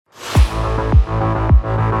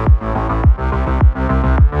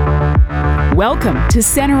Welcome to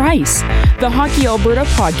Center Ice, the Hockey Alberta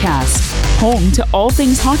podcast, home to all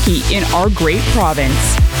things hockey in our great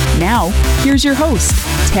province. Now, here's your host,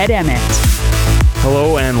 Ted Emmett.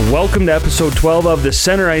 Hello and welcome to episode 12 of the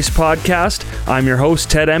Center Ice podcast. I'm your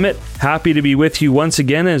host, Ted Emmett. Happy to be with you once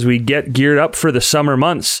again as we get geared up for the summer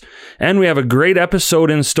months. And we have a great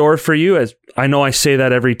episode in store for you. As I know I say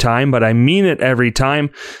that every time, but I mean it every time.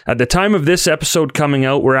 At the time of this episode coming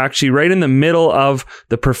out, we're actually right in the middle of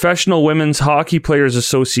the Professional Women's Hockey Players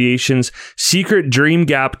Association's Secret Dream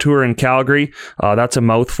Gap Tour in Calgary. That's a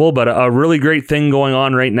mouthful, but a really great thing going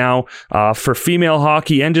on right now for female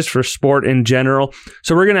hockey and just for sport in general.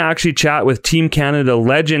 So we're going to actually chat with Team Canada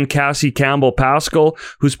legend Cassie Campbell-Pascall,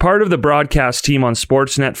 who's part of the broadcast team on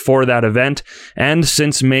Sportsnet for that event. And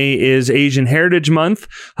since May is Asian Heritage Month,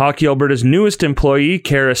 Hockey Alberta's newest employee,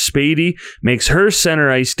 Kara Spady, makes her Center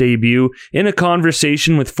Ice debut in a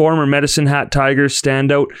conversation with former Medicine Hat Tigers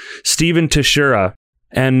standout Steven Tuchura.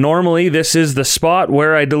 And normally this is the spot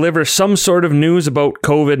where I deliver some sort of news about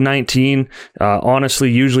COVID-19.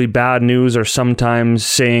 Honestly, usually bad news or sometimes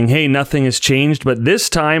saying, hey, nothing has changed. But this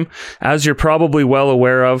time, as you're probably well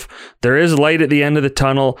aware of, there is light at the end of the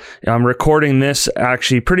tunnel. I'm recording this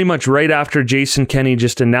actually pretty much right after Jason Kenney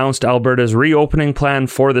just announced Alberta's reopening plan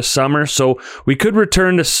for the summer. So we could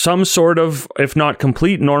return to some sort of, if not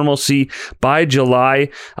complete normalcy by July,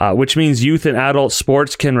 which means youth and adult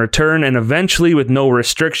sports can return and eventually with no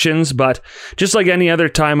restrictions. But just like any other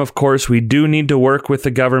time, of course, we do need to work with the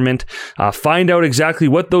government, find out exactly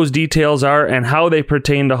what those details are and how they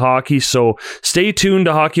pertain to hockey. So stay tuned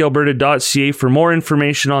to hockeyalberta.ca for more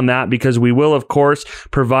information on that, because we will, of course,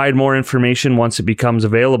 provide more information once it becomes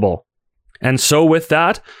available. And so with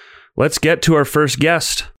that, let's get to our first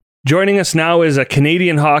guest. Joining us now is a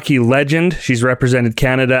Canadian hockey legend. She's represented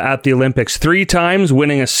Canada at the Olympics 3 times,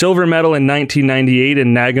 winning a silver medal in 1998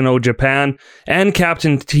 in Nagano, Japan, and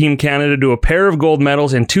captained Team Canada to a pair of gold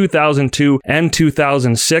medals in 2002 and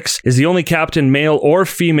 2006, is the only captain, male or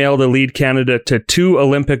female, to lead Canada to 2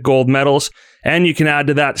 Olympic gold medals. And you can add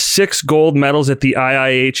to that 6 gold medals at the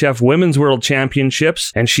IIHF Women's World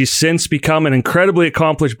Championships. And she's since become an incredibly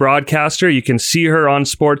accomplished broadcaster. You can see her on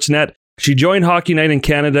Sportsnet. She joined Hockey Night in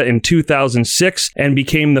Canada in 2006 and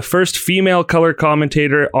became the first female color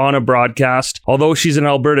commentator on a broadcast. Although she's an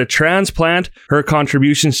Alberta transplant, her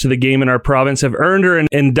contributions to the game in our province have earned her an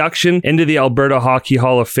induction into the Alberta Hockey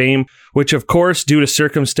Hall of Fame, which of course, due to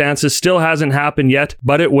circumstances, still hasn't happened yet,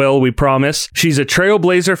 but it will, we promise. She's a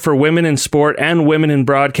trailblazer for women in sport and women in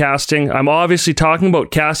broadcasting. I'm obviously talking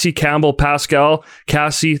about Cassie Campbell-Pascall.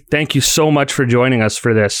 Cassie, thank you so much for joining us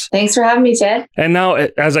for this. Thanks for having me, Ted. And now,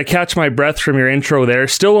 as I catch my breath from your intro there,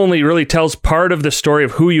 still only really tells part of the story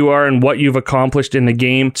of who you are and what you've accomplished in the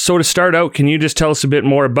game. So to start out, can you just tell us a bit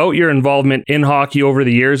more about your involvement in hockey over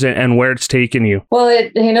the years and where it's taken you? Well,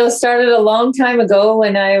 it started a long time ago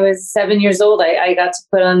when I was 7 years old. I got to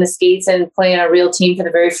put on the skates and play on a real team for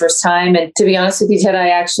the very first time. And to be honest with you, Ted, I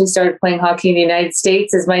actually started playing hockey in the United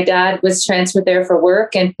States as my dad was transferred there for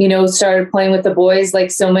work and, started playing with the boys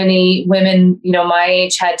like so many women, my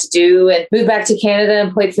age had to do, and moved back to Canada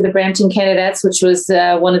and played for the Brampton Canadettes, which was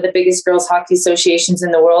one of the biggest girls hockey associations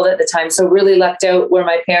in the world at the time. So really lucked out where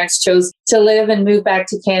my parents chose to live and move back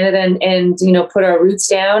to Canada and put our roots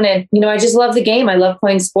down. And, I just love the game. I love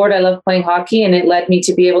playing sport. I love playing hockey. And it led me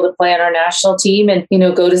to be able to play on our national team and,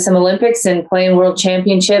 go to some Olympics and play in world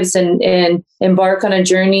championships and embark on a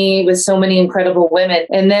journey with so many incredible women.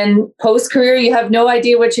 And then post-career, you have no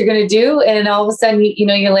idea what you're going to do. And all of a sudden,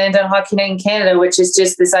 you land on Hockey Night in Canada, which is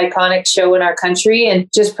just this iconic show in our country, and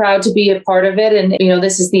just proud to be a part of it. And,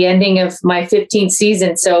 this is the ending of my 15th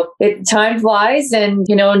season. So time flies. And,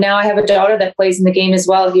 now I have a daughter that plays in the game as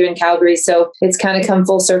well here in Calgary. So it's kind of come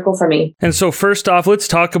full circle for me. And so first off, let's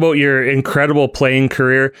talk about your incredible playing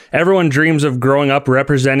career. Everyone dreams of growing up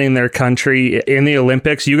representing their country in the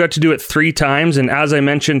Olympics. You got to do it 3 times. And as I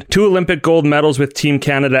mentioned, 2 Olympic gold medals with Team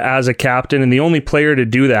Canada as a captain and the only player to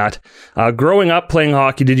do that. Growing up playing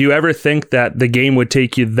hockey, did you ever think that the game would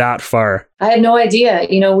take you that far? I had no idea.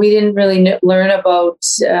 We didn't really learn about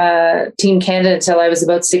Team Canada until I was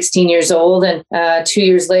about 16 years old. And 2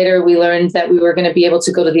 years later, we learned that we were going to be able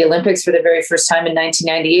to go to the Olympics for the very first time in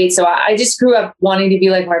 1998. So I just grew up wanting to be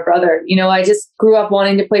like my brother. I just grew up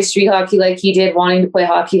wanting to play street hockey like he did, wanting to play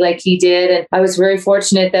hockey like he did. And I was very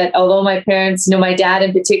fortunate that although my parents, my dad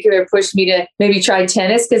in particular, pushed me to maybe try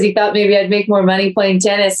tennis because he thought maybe I'd make more money playing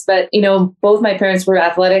tennis. But, both my parents were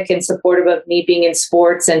athletic and supportive of me being in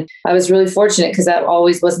sports. And I was really fortunate because that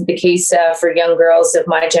always wasn't the case for young girls of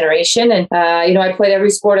my generation. And, I played every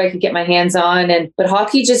sport I could get my hands on. But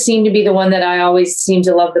hockey just seemed to be the one that I always seemed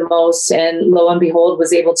to love the most. And lo and behold,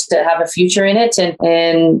 was able to have a future in it. And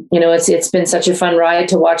it's been such a fun ride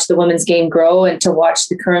to watch the women's game grow and to watch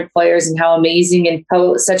the current players and how amazing and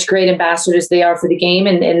how such great ambassadors they are for the game.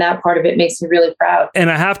 And that part of it makes me really proud. And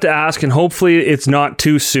I have to ask, and hopefully it's not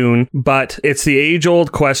too soon, but it's the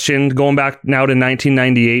age-old question, going back now to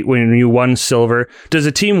 1998 when you won silver. Does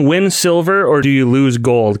a team win silver or do you lose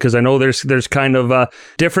gold? Because I know there's kind of a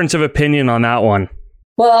difference of opinion on that one.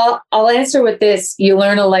 Well, I'll answer with this. You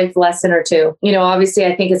learn a life lesson or two. Obviously,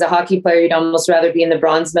 I think as a hockey player, you'd almost rather be in the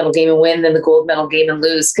bronze medal game and win than the gold medal game and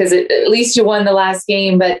lose, because at least you won the last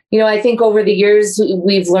game. But, I think over the years,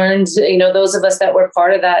 we've learned, those of us that were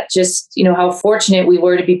part of that, just, how fortunate we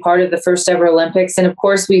were to be part of the first ever Olympics. And of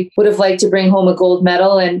course, we would have liked to bring home a gold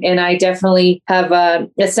medal. And I definitely have a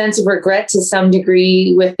sense of regret to some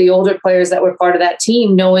degree with the older players that were part of that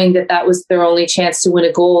team, knowing that that was their only chance to win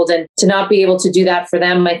a gold, and to not be able to do that for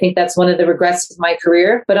them. I think that's one of the regrets of my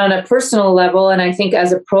career. But on a personal level, and I think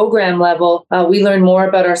as a program level, we learn more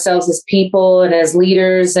about ourselves as people and as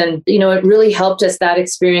leaders. And, it really helped us, that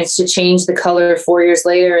experience, to change the color 4 years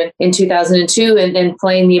later in 2002 and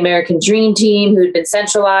playing the American Dream Team, who had been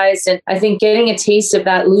centralized. And I think getting a taste of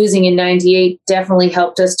that losing in 98 definitely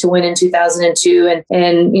helped us to win in 2002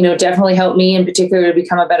 and definitely helped me in particular to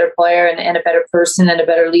become a better player and a better person and a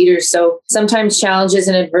better leader. So sometimes challenges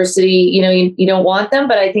and adversity, you don't want them.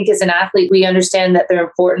 But I think as an athlete, we understand that they're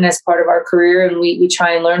important as part of our career, and we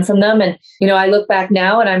try and learn from them. And, I look back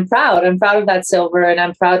now and I'm proud. I'm proud of that silver, and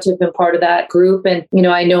I'm proud to have been part of that group. And,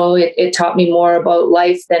 I know it taught me more about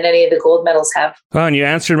life than any of the gold medals have. Well, and you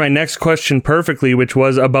answered my next question perfectly, which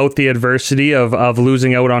was about the adversity of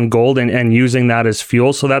losing out on gold and using that as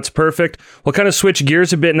fuel. So that's perfect. We'll kind of switch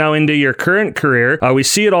gears a bit now into your current career. We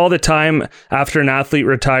see it all the time after an athlete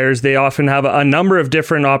retires. They often have a number of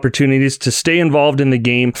different opportunities to stay involved in the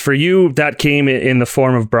game. For you, that came in the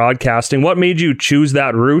form of broadcasting. What made you choose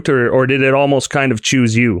that route, or did it almost kind of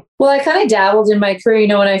choose you? Well, I kind of dabbled in my career.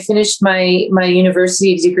 When I finished my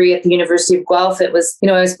university degree at the University of Guelph, it was,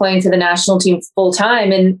 I was playing for the national team full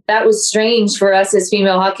time. And that was strange for us as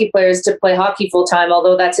female hockey players to play hockey full time,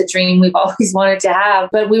 although that's a dream we've always wanted to have.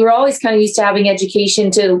 But we were always kind of used to having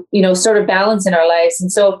education to, sort of balance in our lives.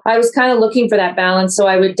 And so I was kind of looking for that balance. So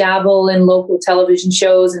I would dabble in local television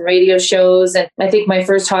shows and radio shows. And I think my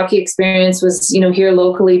first hockey experience was, here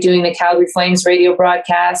locally doing the Calgary Flames radio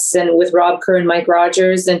broadcasts and with Rob Kerr and Mike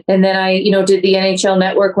Rogers. And then I, did the NHL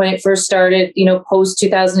Network when it first started, post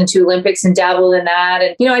 2002 Olympics, and dabbled in that.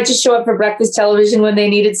 And, I just show up for breakfast television when they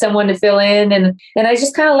needed someone to fill in. And I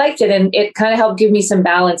just kind of liked it. And it kind of helped give me some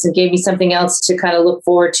balance and gave me something else to kind of look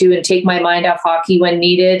forward to and take my mind off hockey when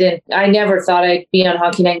needed. And I never thought I'd be on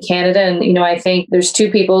Hockey Night in Canada. And, I think there's two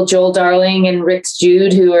people, Joel Darling and Rick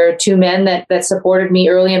Jude, who are two men that supported me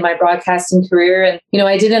early in my broadcasting career. And,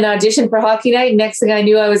 I did an audition for Hockey Night. Next thing I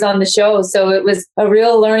knew, I was on the show. So it was a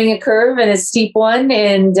real learning curve and a steep one.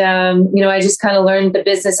 And, I just kind of learned the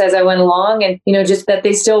business as I went along, and, just that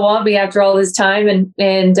they still want me after all this time,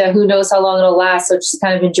 and who knows how long it'll last. So just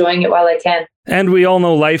kind of enjoying it while I can. And we all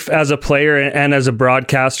know life as a player and as a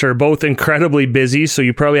broadcaster are both incredibly busy, so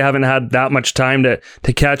you probably haven't had that much time to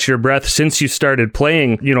catch your breath since you started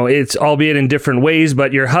playing. It's albeit in different ways,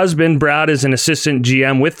 but your husband, Brad, is an assistant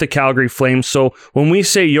GM with the Calgary Flames. So when we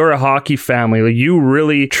say you're a hockey family, you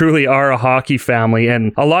really, truly are a hockey family,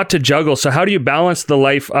 and a lot to juggle. So how do you balance the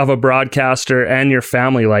life of a broadcaster and your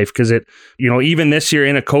family life? Because it, even this year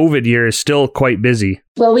in a COVID year is still quite busy.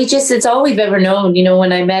 Well, it's all we've ever known.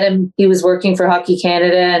 When I met him, he was working for Hockey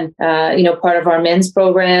Canada and, part of our men's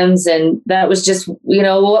programs. And that was just,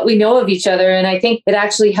 what we know of each other. And I think it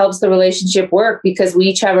actually helps the relationship work because we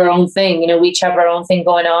each have our own thing. We each have our own thing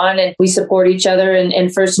going on, and we support each other.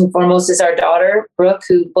 And first and foremost is our daughter, Brooke,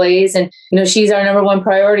 who plays. And, she's our number one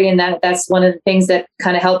priority. And that's one of the things that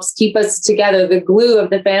kind of helps keep us together, the glue of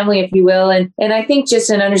the family, if you will. And I think just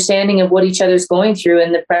an understanding of what each other's going through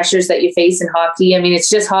and the pressures that you face in hockey. It's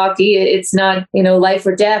just hockey. It's not, life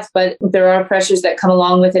or death, but there are pressures that come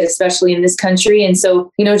along with it, especially in this country. And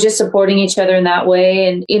so, just supporting each other in that way.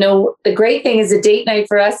 And, the great thing is a date night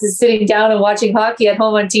for us is sitting down and watching hockey at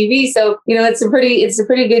home on TV. So, it's a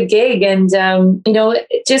pretty good gig. And,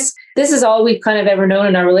 just this is all we've kind of ever known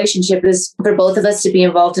in our relationship, is for both of us to be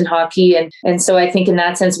involved in hockey. And so I think in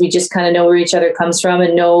that sense, we just kind of know where each other comes from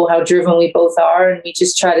and know how driven we both are. And we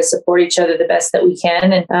just try to support each other the best that we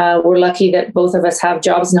can. And we're lucky that both of us have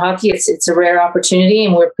jobs in hockey. It's a rare opportunity,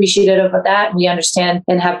 and we're appreciative of that. And we understand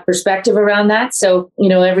and have perspective around that. So,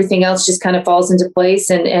 everything else just kind of falls into place,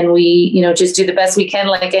 and we, just do the best we can,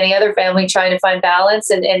 like any other family, trying to find balance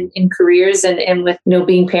and in careers and with,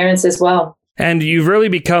 being parents as well. And you've really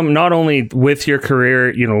become, not only with your career,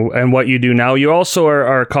 and what you do now, you also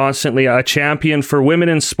are constantly a champion for women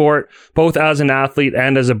in sport, both as an athlete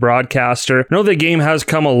and as a broadcaster. I know the game has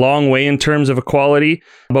come a long way in terms of equality,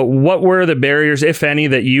 but what were the barriers, if any,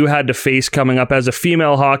 that you had to face coming up as a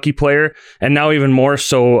female hockey player, and now even more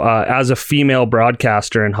so as a female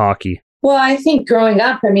broadcaster in hockey? Well, I think growing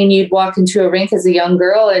up, you'd walk into a rink as a young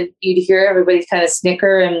girl and you'd hear everybody kind of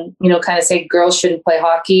snicker and, kind of say girls shouldn't play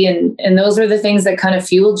hockey. And those were the things that kind of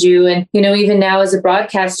fueled you. And, even now as a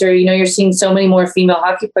broadcaster, you're seeing so many more female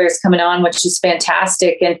hockey players coming on, which is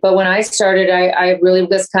fantastic. But when I started, I really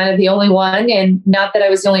was kind of the only one. And not that I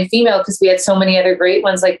was the only female, because we had so many other great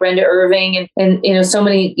ones like Brenda Irving and so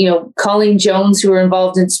many, Colleen Jones, who were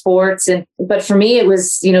involved in sports. But for me, it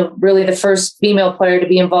was, really the first female player to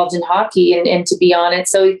be involved in hockey. And to be on it.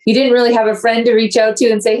 So you didn't really have a friend to reach out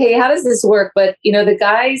to and say, hey, how does this work? But, the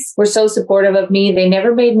guys were so supportive of me. They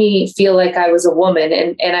never made me feel like I was a woman.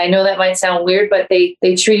 And I know that might sound weird, but they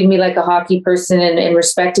treated me like a hockey person and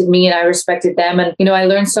respected me, and I respected them. And, I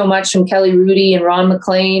learned so much from Kelly Rudy and Ron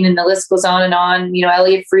McLean, and the list goes on and on,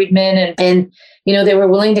 Elliot Friedman and they were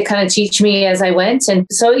willing to kind of teach me as I went. And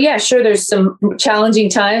so, yeah, sure, there's some challenging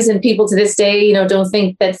times, and people to this day, don't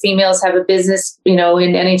think that females have a business, in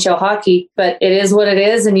NHL hockey, but it is what it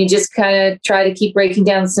is. And you just kind of try to keep breaking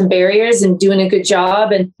down some barriers and doing a good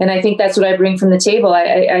job. And I think that's what I bring from the table.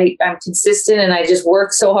 I'm consistent, and I just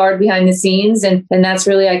work so hard behind the scenes. And that's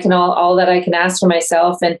really, all that I can ask for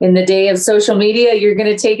myself. And in the day of social media, you're going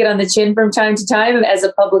to take it on the chin from time to time as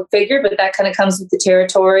a public figure, but that kind of comes with the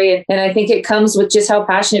territory. And I think it comes with just how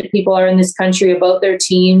passionate people are in this country about their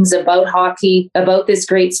teams, about hockey, about this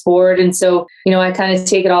great sport. And so, I kind of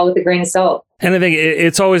take it all with a grain of salt. And I think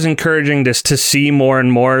it's always encouraging to see more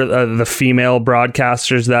and more the female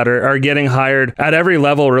broadcasters that are getting hired at every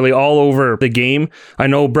level, really all over the game. I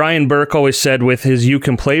know Brian Burke always said with his You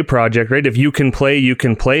Can Play project, right? If you can play, you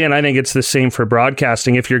can play. And I think it's the same for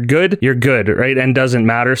broadcasting. If you're good, right? And doesn't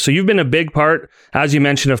matter. So you've been a big part, as you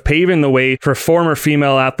mentioned, of paving the way for former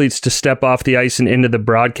female athletes to step off the ice and into the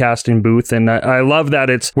broadcasting booth. And I love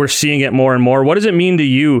that we're seeing it more and more. What does it mean to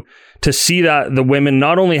you to see that the women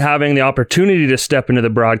not only having the opportunity to step into the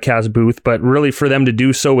broadcast booth, but really for them to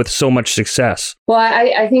do so with so much success? Well,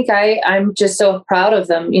 I think I'm just so proud of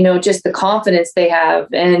them, just the confidence they have.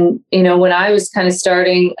 And, when I was kind of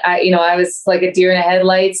starting, I was like a deer in the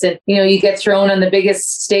headlights, and, you get thrown on the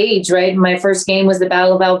biggest stage, right? My first game was the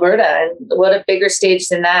Battle of Alberta. And what a bigger stage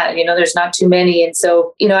than that. There's not too many. And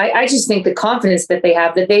so, I just think the confidence that they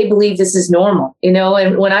have, that they believe this is normal,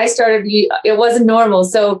 and when I started, it wasn't normal.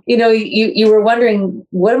 So, you were wondering,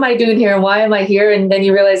 what am I doing here and why am I here? And then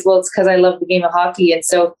you realize, well, it's because I love the game of hockey. And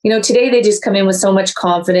so, today they just come in with so much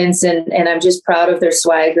confidence, and I'm just proud of their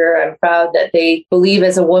swagger. I'm proud that they believe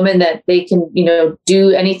as a woman that they can, do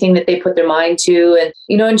anything that they put their mind to,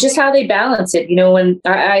 and just how they balance it. When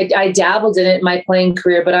I dabbled in it in my playing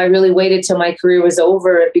career, but I really waited till my career was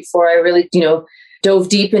over before I really, dove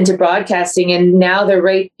deep into broadcasting. And now they're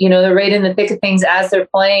right in the thick of things as they're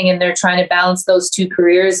playing, and they're trying to balance those two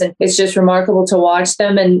careers. And it's just remarkable to watch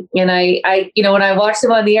them. And I when I watch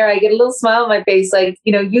them on the air, I get a little smile on my face, like,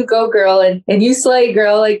 you go girl, and you slay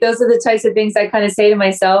girl. Like, those are the types of things I kind of say to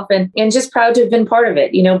myself, and just proud to have been part of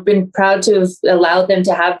it, been proud to have allowed them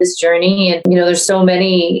to have this journey. And, there's so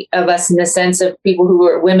many of us in the sense of people who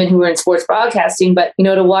are women who are in sports broadcasting, but,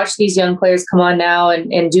 to watch these young players come on now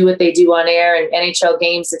and do what they do on air and NHL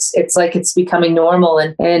games, it's like it's becoming normal,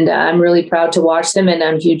 and I'm really proud to watch them, and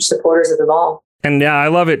I'm huge supporters of them all. And yeah, I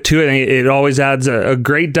love it too. I think it always adds a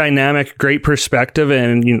great dynamic, great perspective.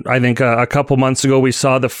 And I think a couple months ago, we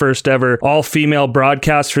saw the first ever all-female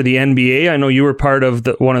broadcast for the NBA. I know you were part of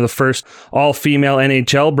one of the first all-female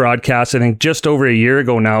NHL broadcasts, I think just over a year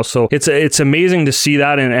ago now. So it's amazing to see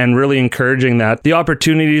that, and really encouraging that the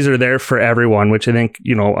opportunities are there for everyone, which I think,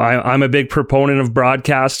 I'm a big proponent of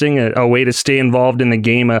broadcasting, a way to stay involved in the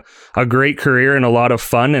game, a great career and a lot of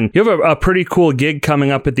fun. And you have a pretty cool gig coming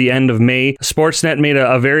up at the end of May. Sports Sportsnet made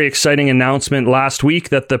a very exciting announcement last week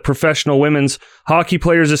that the Professional Women's Hockey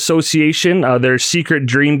Players Association, their Secret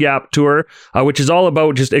Dream Gap Tour, which is all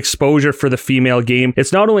about just exposure for the female game.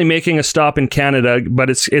 It's not only making a stop in Canada, but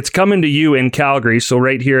it's coming to you in Calgary, so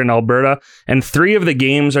right here in Alberta. And 3 of the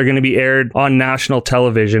games are going to be aired on national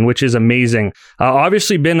television, which is amazing.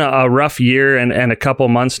 Obviously been a rough year and a couple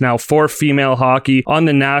months now for female hockey on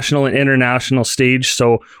the national and international stage,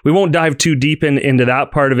 so we won't dive too deep into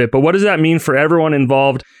that part of it. But what does that mean for everyone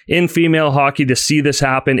involved in female hockey to see this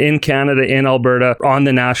happen in Canada, in Alberta, on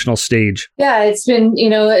the national stage? Yeah, it's been,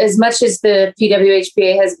 as much as the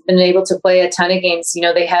PWHPA has been able to play a ton of games,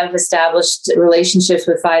 they have established relationships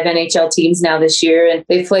with 5 NHL teams now this year, and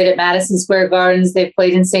they've played at Madison Square Gardens, they've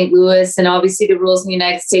played in St. Louis, and obviously the rules in the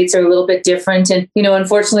United States are a little bit different. And,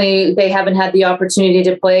 unfortunately, they haven't had the opportunity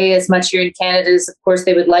to play as much here in Canada as, of course,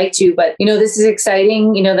 they would like to. But, this is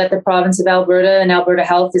exciting, that the province of Alberta and Alberta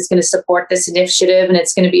Health is going to support this initiative, and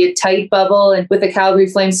it's going to be a tight bubble. And with the Calgary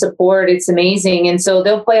Flames support, it's amazing. And so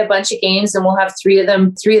they'll play a bunch of games, and we'll have three of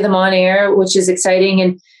them on air, which is exciting.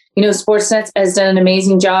 And Sportsnet has done an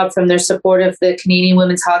amazing job from their support of the Canadian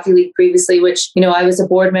Women's Hockey League previously, which, I was a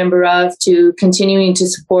board member of, to continuing to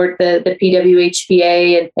support the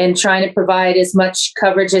PWHPA and trying to provide as much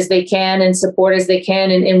coverage as they can and support as they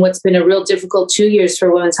can in what's been a real difficult 2 years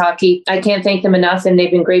for women's hockey. I can't thank them enough, and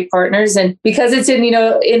they've been great partners. And because it's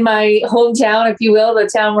in my hometown, if you will,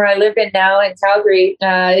 the town where I live in now in Calgary,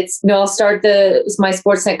 I'll start my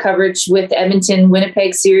Sportsnet coverage with the Edmonton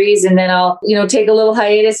Winnipeg series, and then I'll, take a little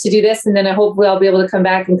hiatus to do this, and then hopefully I'll be able to come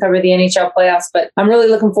back and cover the NHL playoffs. But I'm really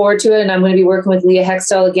looking forward to it, and I'm going to be working with Leah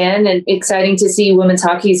Hextall again, and exciting to see women's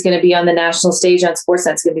hockey is going to be on the national stage on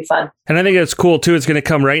Sportsnet. It's going to be fun. And I think it's cool too. It's going to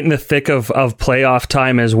come right in the thick of playoff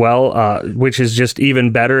time as well, which is just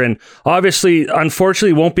even better. And obviously,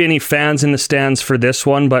 unfortunately, won't be any fans in the stands for this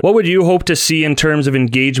one, but what would you hope to see in terms of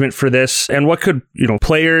engagement for this? And what could,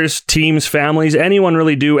 players, teams, families, anyone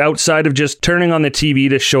really do outside of just turning on the TV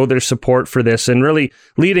to show their support for this, and really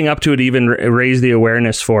leading up to it, even raise the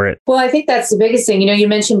awareness for it? Well, I think that's the biggest thing. You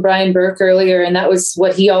mentioned Brian Burke earlier, and that was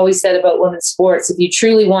what he always said about women's sports. If you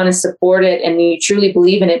truly want to support it and you truly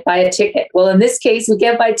believe in it, buy a ticket. Well, in this case, we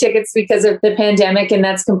can't buy tickets because of the pandemic, and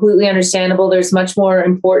that's completely understandable. There's much more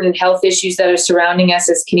important health issues that are surrounding us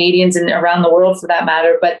as Canadians and around the world for that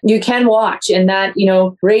matter. But you can watch, and that,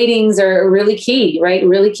 ratings are really key, right?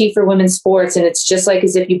 Really key for women's sports. And it's just like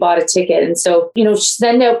as if you bought a ticket. And so,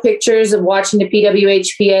 send out pictures of watching the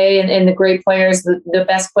PWHPA and the great players, the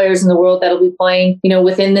best players in the world that'll be playing,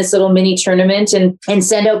 within this little mini tournament, and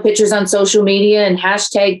send out pictures on social media and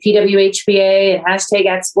hashtag PWHPA and hashtag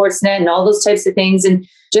 @Sportsnet and all those types of things. And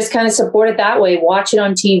just kind of support it that way. Watch it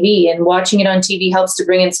on TV, and watching it on TV helps to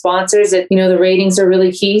bring in sponsors. The ratings are really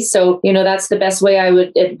key. So, that's the best way I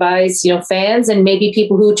would advise, fans and maybe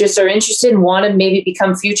people who just are interested and want to maybe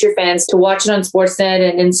become future fans to watch it on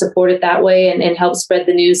Sportsnet and support it that way and help spread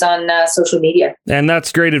the news on social media. And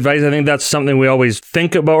that's great advice. I think that's something we always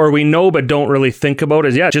think about, or we know but don't really think about,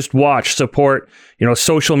 is just watch, support.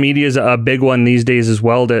 Social media is a big one these days as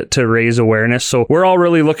well to raise awareness. So we're all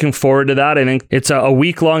really looking forward to that. I think it's a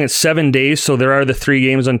week long. It's 7 days. So there are the 3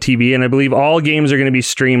 games on TV, and I believe all games are going to be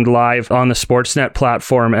streamed live on the Sportsnet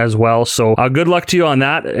platform as well. So good luck to you on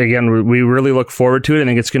that. Again, we really look forward to it. I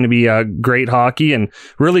think it's going to be great hockey and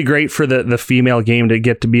really great for the female game to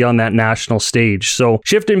get to be on that national stage. So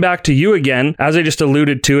shifting back to you again, as I just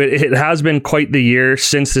alluded to, it has been quite the year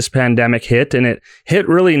since this pandemic hit, and it hit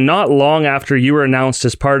really not long after you were announced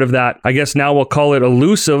as part of that, I guess now we'll call it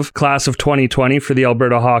elusive class of 2020 for the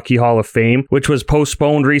Alberta Hockey Hall of Fame, which was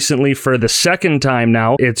postponed recently for the second time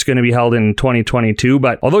now. It's going to be held in 2022.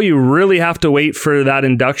 But although you really have to wait for that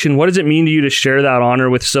induction, what does it mean to you to share that honor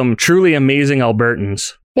with some truly amazing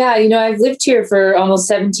Albertans? Yeah, I've lived here for almost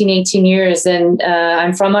 17, 18 years, and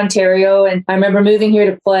I'm from Ontario, and I remember moving here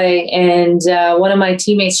to play, and one of my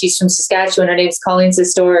teammates, she's from Saskatchewan, her name's Colleen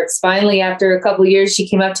Sistorix. Finally, after a couple of years, she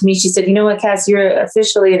came up to me, she said, "You know what, Cass, you're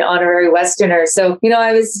officially an honorary Westerner." So,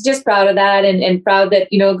 I was just proud of that and proud that,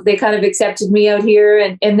 they kind of accepted me out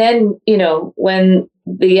here. And then, when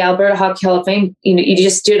the Alberta Hockey Hall of Fame, you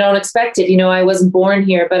just don't expect it. I wasn't born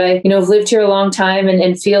here, but I, have lived here a long time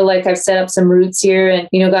and feel like I've set up some roots here and,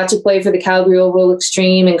 got to play for the Calgary Overall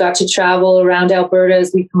Extreme and got to travel around Alberta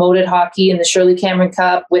as we promoted hockey in the Shirley Cameron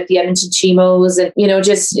Cup with the Edmonton Chimos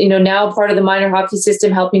and, now part of the minor hockey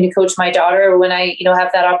system, helping to coach my daughter when I,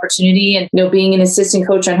 have that opportunity and, being an assistant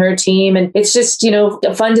coach on her team. And it's just,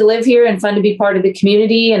 fun to live here and fun to be part of the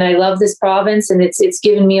community. And I love this province and it's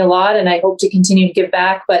given me a lot, and I hope to continue to give back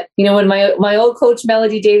back. But, when my old coach,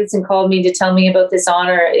 Melody Davidson, called me to tell me about this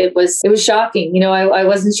honor, it was shocking. I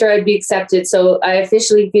wasn't sure I'd be accepted. So I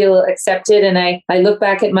officially feel accepted. And I look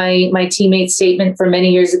back at my teammate's statement from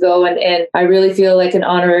many years ago, and I really feel like an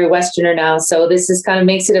honorary Westerner now. So this is kind of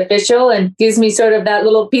makes it official and gives me sort of that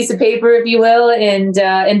little piece of paper, if you will. And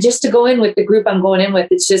just to go in with the group I'm going in with,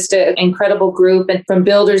 it's just an incredible group. And from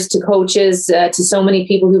builders to coaches to so many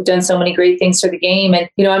people who've done so many great things for the game. And,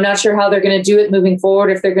 I'm not sure how they're going to do it moving forward,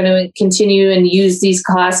 if they're going to continue and use these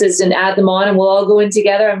classes and add them on and we'll all go in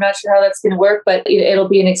together. I'm not sure how that's going to work, but it'll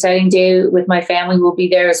be an exciting day with my family. We'll be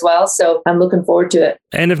there as well. So I'm looking forward to it.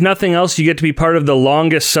 And if nothing else, you get to be part of the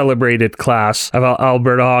longest celebrated class of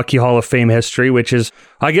Alberta Hockey Hall of Fame history, which is,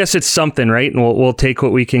 I guess it's something, right? And we'll take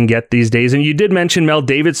what we can get these days. And you did mention Mel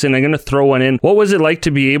Davidson. I'm going to throw one in. What was it like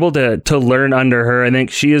to be able to learn under her? I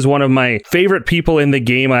think she is one of my favorite people in the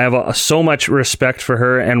game. I have so much respect for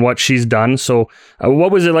her and what she's done. So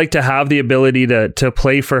what was it like to have the ability to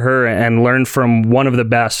play for her and learn from one of the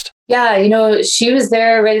best? Yeah, she was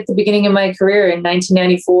there right at the beginning of my career in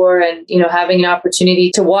 1994 and, having an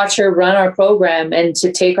opportunity to watch her run our program and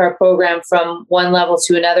to take our program from one level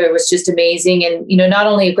to another was just amazing. And, not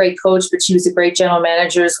only a great coach, but she was a great general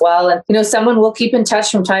manager as well. And, someone we'll keep in touch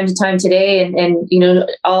from time to time today. And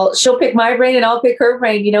she'll pick my brain and I'll pick her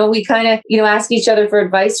brain. We kind of, ask each other for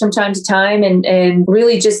advice from time to time and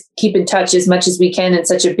really just keep in touch as much as we can in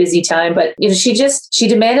such a busy time. But, she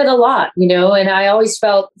demanded a lot, and I always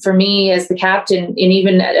felt for me as the captain, and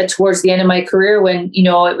even towards the end of my career when,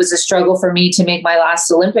 it was a struggle for me to make my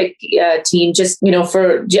last Olympic team,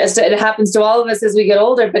 it happens to all of us as we get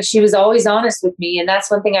older, but she was always honest with me. And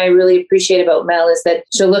that's one thing I really appreciate about Mel is that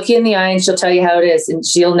she'll look you in the eye and she'll tell you how it is and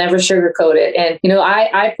she'll never sugarcoat it. And,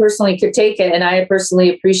 I personally could take it and I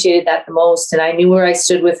personally appreciated that the most. And I knew where I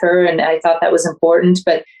stood with her and I thought that was important.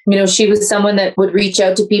 But, she was someone that would reach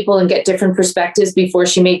out to people and get different perspectives before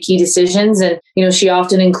she made key decisions. And, she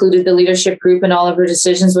often included the leadership group in all of her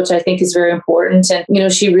decisions, which I think is very important. And,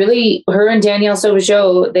 her and Danielle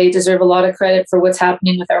Sauvageau, they deserve a lot of credit for what's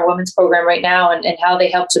happening with our women's program right now and how they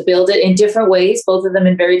helped to build it in different ways, both of them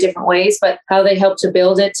in very different ways, but how they helped to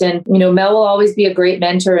build it. And, Mel will always be a great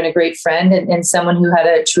mentor and a great friend and someone who had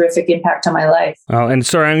a terrific impact on my life. Oh, and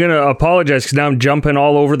sorry, I'm going to apologize because now I'm jumping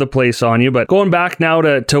all over the place on you, but going back now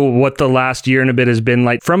to what the last year and a bit has been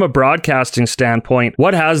like from a broadcasting standpoint,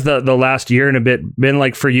 what has the last year and a bit been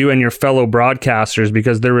like for you and your fellow broadcasters?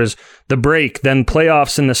 Because there was the break, then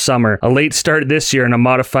playoffs in the summer, a late start this year and a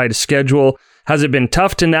modified schedule. Has it been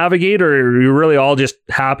tough to navigate, or are you really all just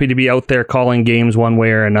happy to be out there calling games one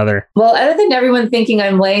way or another? Well, other than everyone thinking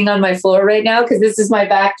I'm laying on my floor right now, because this is my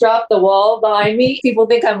backdrop, the wall behind me, people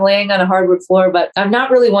think I'm laying on a hardwood floor, but I'm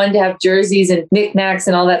not really one to have jerseys and knickknacks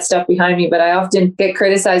and all that stuff behind me, but I often get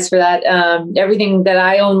criticized for that. Everything that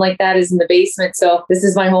I own like that is in the basement, so this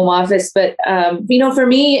is my home office. But, for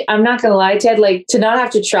me, I'm not going to lie, Ted, like to not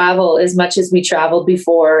have to travel as much as we traveled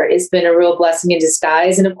before has been a real blessing in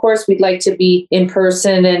disguise. And of course, we'd like to be in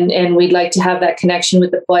person and we'd like to have that connection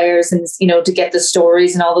with the players and, to get the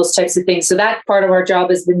stories and all those types of things. So that part of our job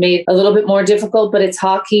has been made a little bit more difficult, but it's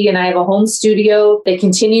hockey and I have a home studio. They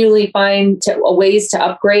continually find ways to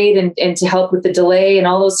upgrade and to help with the delay and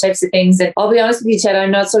all those types of things. And I'll be honest with you, Ted,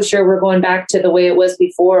 I'm not so sure we're going back to the way it was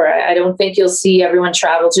before. I don't think you'll see everyone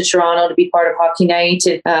travel to Toronto to be part of Hockey Night.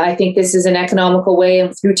 And I think this is an economical way,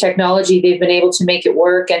 and through technology, they've been able to make it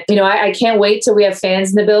work. And, I can't wait till we have fans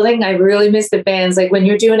in the building. I really miss the fans. Like when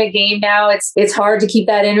you're doing a game now, it's hard to keep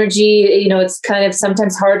that energy. It's kind of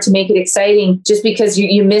sometimes hard to make it exciting just because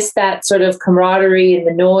you miss that sort of camaraderie and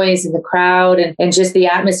the noise and the crowd and just the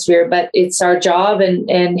atmosphere. But it's our job.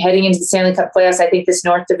 And heading into the Stanley Cup playoffs, I think this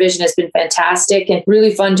North Division has been fantastic and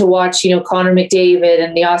really fun to watch, Connor McDavid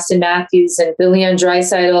and the Austin Matthews and the Leon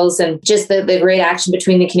Draisaitl's and just the great action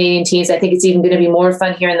between the Canadian teams. I think it's even going to be more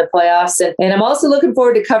fun here in the playoffs. And I'm also looking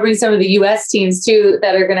forward to covering some of the U.S. teams too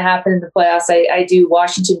that are going to happen in the playoffs. I do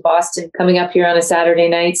Washington, Boston coming up here on a Saturday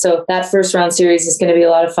night. So that first round series is going to be a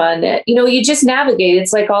lot of fun. You just navigate.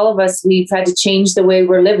 It's like all of us, we've had to change the way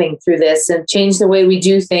we're living through this and change the way we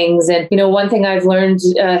do things. And, one thing I've learned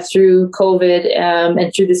through COVID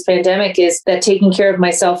and through this pandemic is that taking care of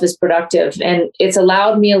myself is productive. And it's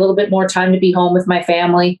allowed me a little bit more time to be home with my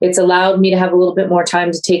family. It's allowed me to have a little bit more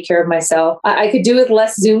time to take care of myself. I could do with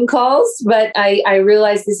less Zoom calls, but I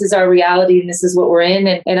realize this is our reality and this is what we're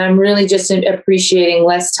in. And I'm really just just appreciating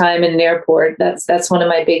less time in an airport. That's one of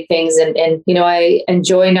my big things. And I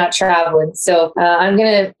enjoy not traveling. So I'm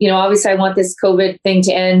going to, obviously I want this COVID thing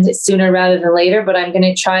to end sooner rather than later, but I'm going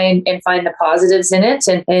to try and find the positives in it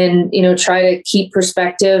and try to keep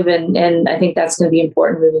perspective. And I think that's going to be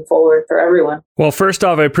important moving forward for everyone. Well, first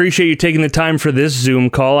off, I appreciate you taking the time for this Zoom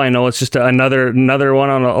call. I know it's just another one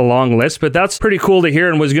on a long list, but that's pretty cool to hear,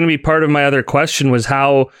 and was going to be part of my other question was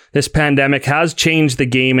how this pandemic has changed the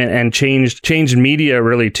game and changed media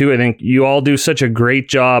really too. I think you all do such a great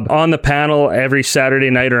job on the panel every Saturday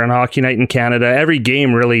night or on Hockey Night in Canada, every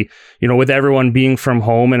game really, with everyone being from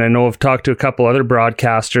home. And I know I've talked to a couple other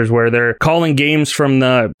broadcasters where they're calling games from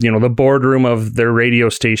the boardroom of their radio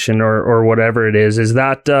station or whatever it is. Is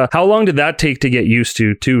that, how long did that take to get used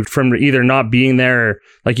to from either not being there, or,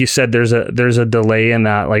 like you said, there's a delay in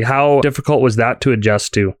that? Like, how difficult was that to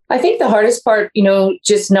adjust to? I think the hardest part,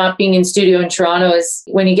 just not being in studio in Toronto is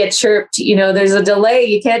when you get chirped, there's a delay.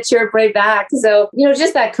 You can't chirp right back. So,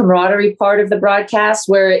 just that camaraderie part of the broadcast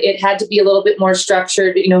where it had to be a little bit more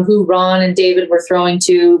structured, who Ron and David were throwing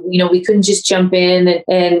to, we couldn't just jump in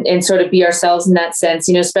and sort of be ourselves in that sense,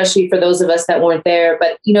 especially for those of us that weren't there.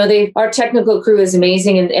 But, our technical crew is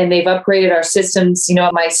amazing and they've upgraded our systems.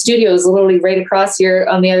 My studio is literally right across here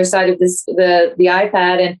on the other side of the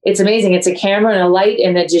iPad. And it's amazing. It's a camera and a light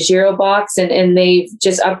and a Giro box. And they've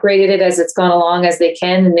just upgraded it as it's gone along as they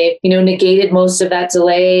can. And they've, negated most of that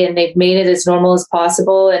delay and they've made it as normal as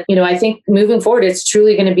possible. And, I think moving forward, it's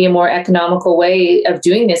truly going to be a more economical way of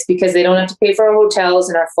doing this because they don't have to pay for our hotels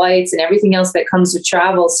and our flights and everything else that comes with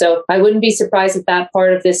travel. So I wouldn't be surprised if that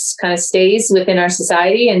part of this kind of stays within our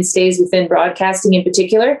society and stays within broadcasting in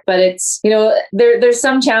particular. But it's, there's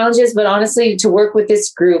some challenges, but honestly, to work with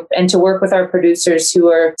this group and to work with our producers who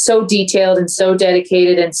are so detailed and so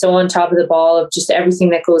dedicated and so on top of the ball of just everything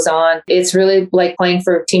that goes on, it's really like playing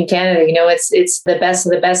for Team Canada. It's the best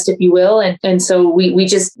of the best, if you will. And so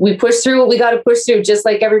we push through what we got to push through, just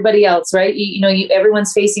like everybody else, right?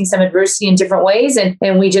 Everyone's facing some adversity in different ways.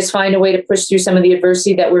 And we just find a way to push through some of the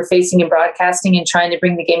adversity that we're facing in broadcasting and trying to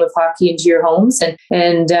bring the game of hockey into your homes.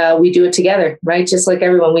 And we do it together, right? Just like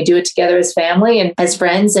everyone, we do it together as family and as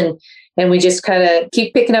friends. And we just kind of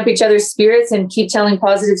keep picking up each other's spirits and keep telling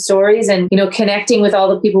positive stories and, connecting with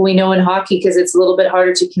all the people we know in hockey, because it's a little bit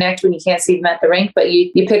harder to connect when you can't see them at the rink. But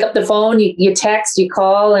you pick up the phone, you text, you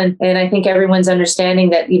call. And I think everyone's understanding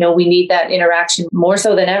that, we need that interaction more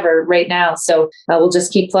so than ever right now. So we'll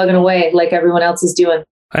just keep plugging away like everyone else is doing.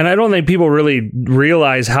 And I don't think people really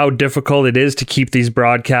realize how difficult it is to keep these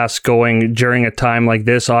broadcasts going during a time like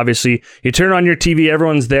this. Obviously, you turn on your TV,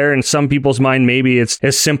 everyone's there. In some people's mind, maybe it's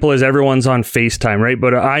as simple as everyone's on FaceTime, right?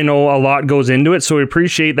 But I know a lot goes into it. So we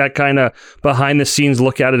appreciate that kind of behind the scenes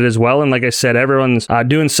look at it as well. And like I said, everyone's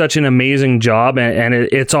doing such an amazing job and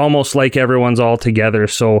it's almost like everyone's all together.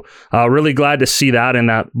 So really glad to see that and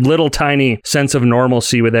that little tiny sense of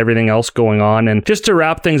normalcy with everything else going on. And just to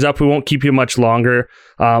wrap things up, we won't keep you much longer.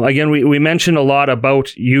 Again, we mentioned a lot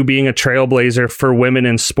about you being a trailblazer for women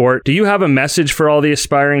in sport. Do you have a message for all the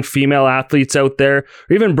aspiring female athletes out there,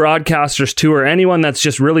 or even broadcasters too, or anyone that's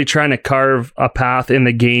just really trying to carve a path in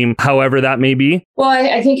the game, however that may be? Well,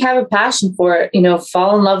 I think have a passion for it,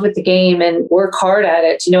 fall in love with the game and work hard at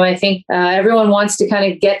it. I think everyone wants to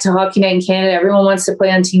kind of get to Hockey Night in Canada. Everyone wants to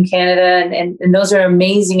play on Team Canada. And those are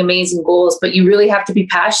amazing, amazing goals. But you really have to be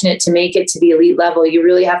passionate to make it to the elite level. You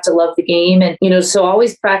really have to love the game. And, so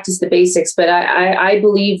always practice the basics. But I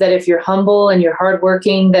believe that if you're humble and you're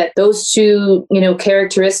hardworking, that those two,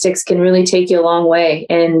 characteristics can really take you a long way.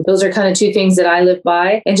 And those are kind of two things that I live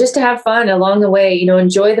by. And just to have fun along the way,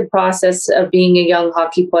 enjoy the process of being a young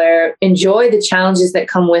hockey player, enjoy the challenges that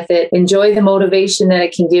come with it, enjoy the motivation that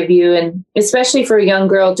it can give you. And especially for a young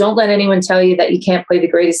girl, don't let anyone tell you that you can't play the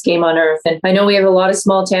greatest game on earth. And I know we have a lot of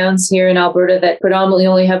small towns here in Alberta that predominantly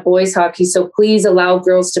only have boys hockey. So please allow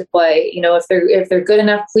girls to play. If they're good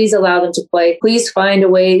enough, please allow them to play. Please find a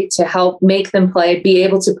way to help make them play, be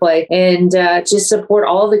able to play, and just support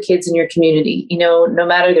all the kids in your community. No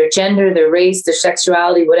matter their gender, their race, their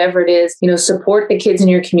sexuality, whatever it is, support the kids in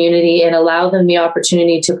your community and allow them the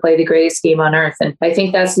opportunity to play the greatest game on earth. And I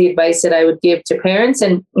think that's the advice that I would give to parents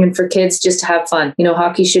and for kids, just to have fun.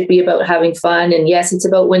 Hockey should be about having fun. And yes, it's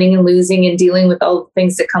about winning and losing and dealing with all the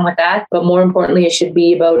things that come with that. But more importantly, it should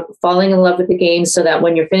be about falling in love with the game so that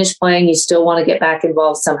when you're finished playing, you still want to get back back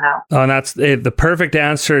involved somehow. Oh, and that's the perfect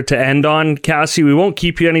answer to end on, Cassie. We won't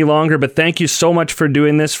keep you any longer, but thank you so much for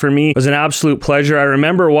doing this for me. It was an absolute pleasure. I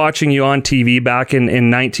remember watching you on TV back in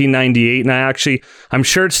 1998, and I'm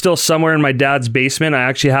sure it's still somewhere in my dad's basement. I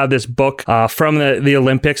actually have this book from the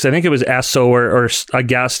Olympics. I think it was Esso or a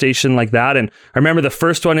gas station like that. And I remember the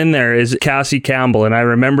first one in there is Cassie Campbell, and I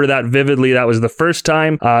remember that vividly. That was the first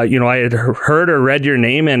time I had heard or read your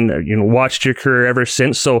name, and watched your career ever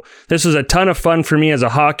since. So this was a ton of fun for me as a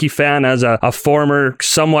hockey fan, as a former,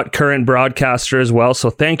 somewhat current broadcaster as well. So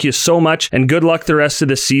thank you so much, and good luck the rest of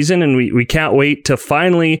the season. And we can't wait to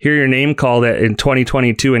finally hear your name called in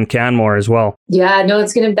 2022 in Canmore as well. Yeah, no,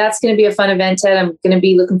 that's gonna be a fun event, Ted. I'm gonna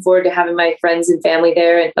be looking forward to having my friends and family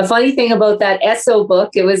there. And a funny thing about that Esso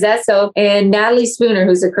book, it was Esso, and Natalie Spooner,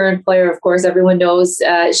 who's a current player, of course, everyone knows.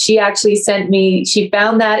 She actually she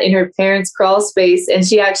found that in her parents' crawl space, and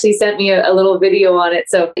she actually sent me a little video on it.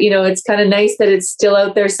 So it's kind of nice that it's still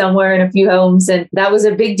out there somewhere in a few homes, and that was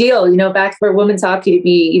a big deal. Back for women's hockey to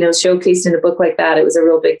be showcased in a book like that, it was a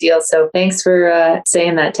real big deal. So thanks for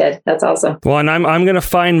saying that, Ted. That's awesome. Well, and I'm gonna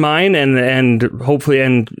find mine, and hopefully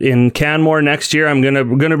in Canmore next year, I'm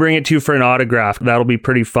gonna bring it to you for an autograph. That'll be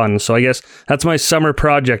pretty fun. So I guess that's my summer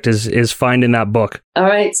project is finding that book. All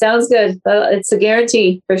right, sounds good. It's a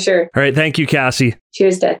guarantee for sure. All right, thank you, Cassie.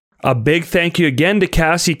 Cheers, Ted. A big thank you again to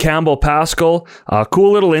Cassie Campbell Pascal. A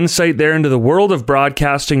cool little insight there into the world of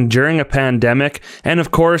broadcasting during a pandemic, and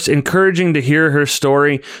of course, encouraging to hear her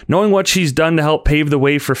story, knowing what she's done to help pave the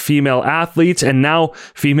way for female athletes and now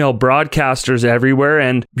female broadcasters everywhere.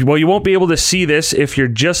 And well, you won't be able to see this if you're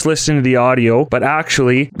just listening to the audio, but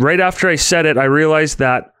actually, right after I said it, I realized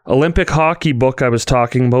that Olympic hockey book I was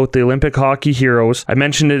talking about, the Olympic Hockey Heroes, I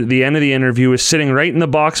mentioned it at the end of the interview, is sitting right in the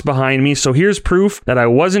box behind me. So here's proof that I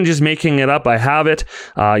wasn't just making it up. I have it.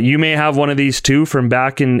 You may have one of these too from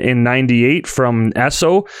back in 98 from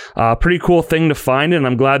Esso. Pretty cool thing to find, and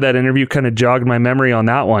I'm glad that interview kind of jogged my memory on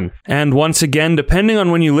that one. And once again, depending on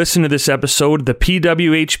when you listen to this episode, the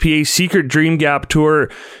PWHPA Secret Dream Gap Tour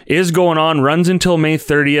is going on, runs until May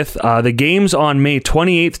 30th. The games on May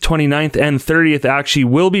 28th, 29th, and 30th actually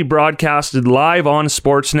will be broadcasted live on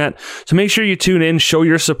Sportsnet, so make sure you tune in, show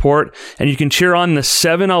your support, and you can cheer on the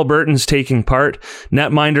 7 Albertans taking part.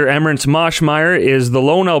 Netminder Emmerance Moshmeyer is the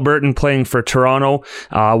lone Albertan playing for Toronto,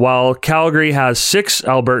 while Calgary has 6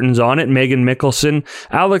 Albertans on it: Megan Mickelson,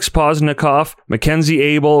 Alex Posnikoff, Mackenzie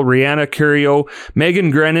Abel, Rihanna Curio,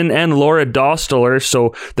 Megan Grennan, and Laura Dosteler.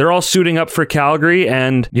 So they're all suiting up for Calgary,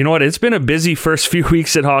 and you know what? It's been a busy first few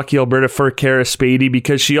weeks at Hockey Alberta for Kara Spady,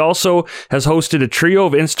 because she also has hosted a trio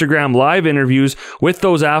of Instagram live interviews with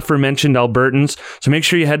those aforementioned Albertans. So make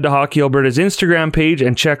sure you head to Hockey Alberta's Instagram page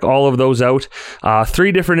and check all of those out.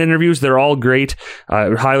 3 different interviews. They're all great.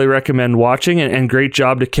 I highly recommend watching, and great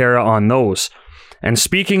job to Kara on those. And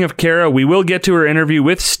speaking of Kara, we will get to her interview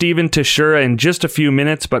with Steven Tashura in just a few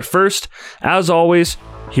minutes. But first, as always,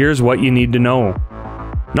 here's what you need to know.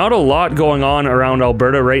 Not a lot going on around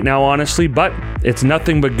Alberta right now, honestly, but it's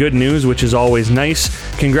nothing but good news, which is always nice.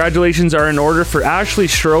 Congratulations are in order for Ashley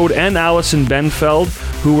Schroed and Allison Benfeld,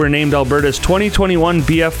 who were named Alberta's 2021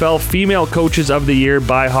 BFL Female Coaches of the Year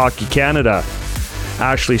by Hockey Canada.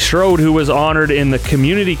 Ashley Schroed, who was honored in the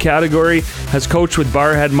community category, has coached with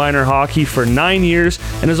Barrhead Minor Hockey for 9 years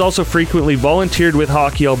and has also frequently volunteered with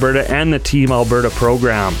Hockey Alberta and the Team Alberta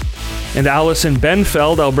program. And Allison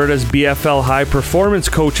Benfeld, Alberta's BFL High Performance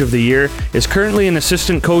Coach of the Year, is currently an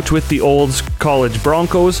assistant coach with the Olds College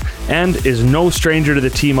Broncos and is no stranger to the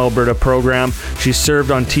Team Alberta program. She's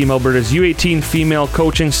served on Team Alberta's U18 female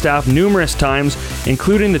coaching staff numerous times,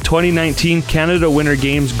 including the 2019 Canada Winter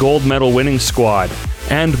Games gold medal winning squad.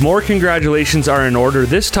 And more congratulations are in order,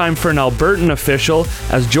 this time for an Albertan official,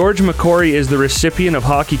 as George McCory is the recipient of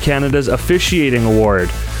Hockey Canada's Officiating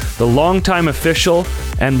Award. The longtime official,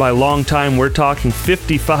 and by long time we're talking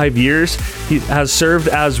 55 years, he has served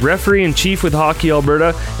as referee-in-chief with Hockey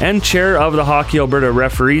Alberta and chair of the Hockey Alberta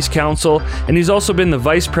Referees Council, and he's also been the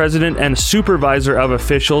vice president and supervisor of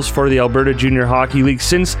officials for the Alberta Junior Hockey League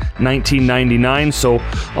since 1999, so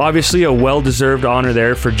obviously a well-deserved honor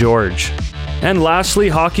there for George. And lastly,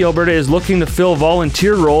 Hockey Alberta is looking to fill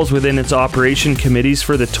volunteer roles within its operation committees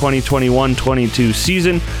for the 2021-22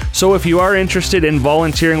 season. So if you are interested in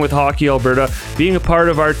volunteering with Hockey Alberta, being a part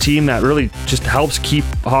of our team that really just helps keep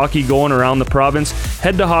hockey going around the province,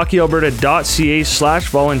 head to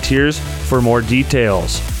hockeyalberta.ca/volunteers for more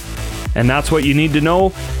details. And that's what you need to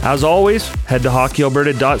know. As always, head to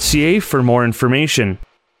hockeyalberta.ca for more information.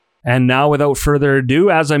 And now, without further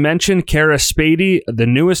ado, as I mentioned, Kara Spady, the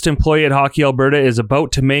newest employee at Hockey Alberta, is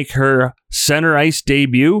about to make her center ice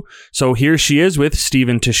debut. So here she is with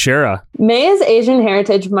Stephen Teixeira. May is Asian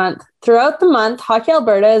Heritage Month. Throughout the month, Hockey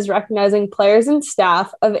Alberta is recognizing players and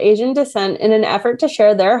staff of Asian descent in an effort to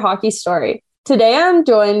share their hockey story. Today, I'm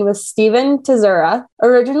joined with Stephen Teixeira,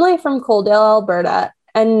 originally from Coaldale, Alberta,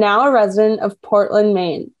 and now a resident of Portland,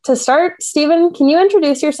 Maine. To start, Stephen, can you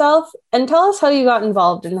introduce yourself and tell us how you got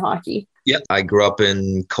involved in hockey? Yep. I grew up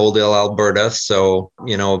in Coaldale, Alberta. So,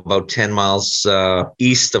 about 10 miles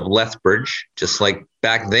east of Lethbridge. Just like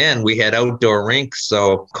back then, we had outdoor rinks.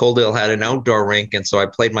 So Coaldale had an outdoor rink. And so I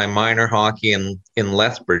played my minor hockey in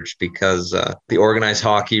Lethbridge because the organized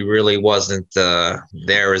hockey really wasn't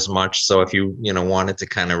there as much. So if you, wanted to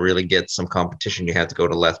kind of really get some competition, you had to go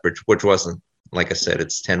to Lethbridge, which wasn't, like I said,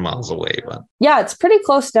 it's 10 miles away. But yeah, it's pretty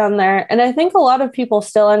close down there. And I think a lot of people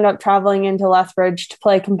still end up traveling into Lethbridge to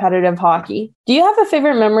play competitive hockey. Do you have a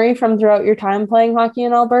favorite memory from throughout your time playing hockey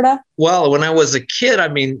in Alberta? Well, when I was a kid,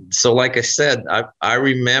 so like I said, I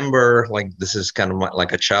remember, like, this is kind of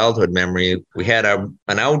like a childhood memory. We had an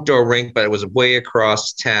outdoor rink, but it was way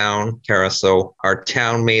across town, Kara. So our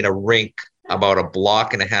town made a rink about a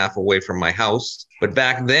block and a half away from my house. But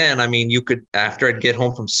back then, you could, after I'd get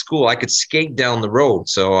home from school, I could skate down the road.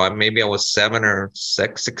 So maybe I was 7 or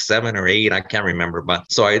 6, 7 or 8. I can't remember. But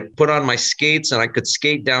so I put on my skates and I could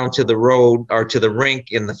skate down to the road or to the rink.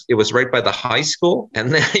 It was right by the high school.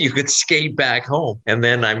 And then you could skate back home. And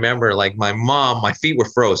then I remember, like, my mom, my feet were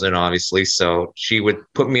frozen, obviously. So she would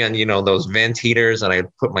put me on, those vent heaters, and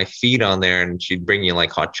I'd put my feet on there, and she'd bring you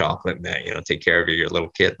like hot chocolate and, take care of you, your little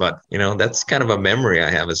kid. But, that's kind of a memory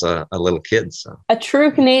I have as a little kid. So. A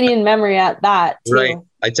true Canadian memory at that, too. Right.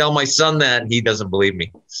 I tell my son that, he doesn't believe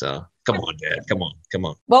me. So come on, Dad. Come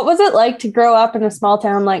on. What was it like to grow up in a small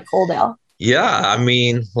town like Coaldale? Yeah,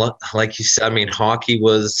 like you said, hockey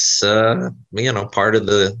was, part of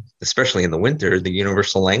especially in the winter, the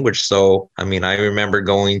universal language. So, I remember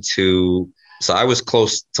so I was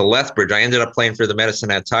close to Lethbridge. I ended up playing for the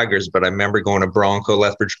Medicine Hat Tigers, but I remember going to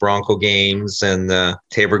Lethbridge Bronco games and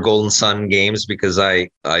Tabor Golden Sun games because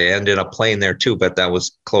I ended up playing there too, but that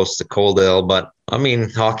was close to Coaldale. But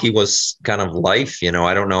hockey was kind of life.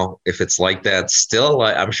 I don't know if it's like that still.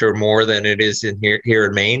 I'm sure more than it is here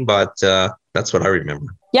in Maine, but that's what I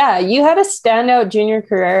remember. Yeah, you had a standout junior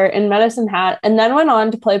career in Medicine Hat and then went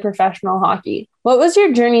on to play professional hockey. What was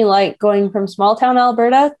your journey like going from small town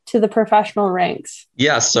Alberta to the professional ranks?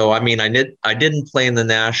 Yeah, so I didn't play in the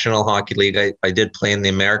National Hockey League. I did play in the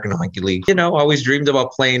American Hockey League. I always dreamed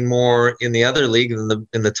about playing more in the other league than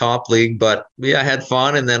in the top league. But yeah, I had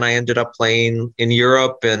fun, and then I ended up playing in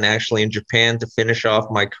Europe and actually in Japan to finish off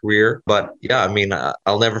my career. But yeah,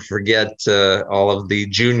 I'll never forget all of the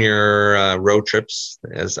junior road trips,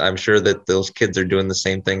 as I'm sure that those kids are doing the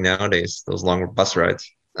same thing nowadays, those longer bus rides.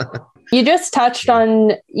 You just touched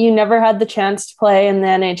on you never had the chance to play in the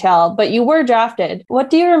NHL, but you were drafted. What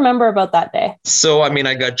do you remember about that day? So,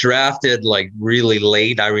 I got drafted like really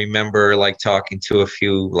late. I remember like talking to a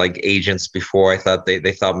few like agents before. I thought they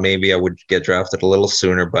thought maybe I would get drafted a little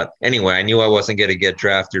sooner. But anyway, I knew I wasn't going to get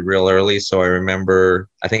drafted real early. So I remember,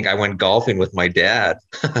 I think I went golfing with my dad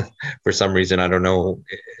for some reason. I don't know.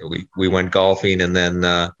 We went golfing and then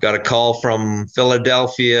got a call from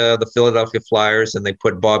Philadelphia, the Philadelphia Flyers, and they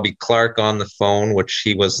put Bobby Clark on the phone, which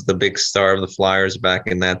he was the big star of the Flyers back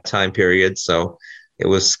in that time period. So it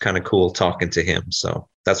was kind of cool talking to him. So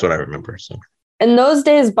that's what I remember. So in those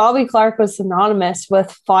days, Bobby Clark was synonymous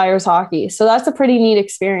with Flyers hockey. So that's a pretty neat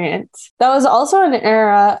experience. That was also an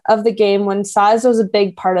era of the game when size was a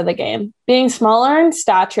big part of the game. Being smaller in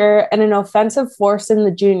stature and an offensive force in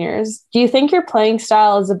the juniors, do you think your playing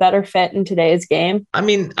style is a better fit in today's game? I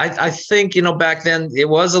think, back then it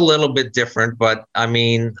was a little bit different, but I'm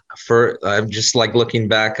just like looking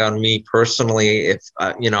back on me personally, if,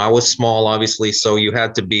 I was small, obviously, so you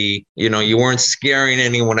had to be, you weren't scaring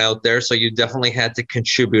anyone out there. So you definitely had to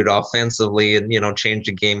contribute offensively and, change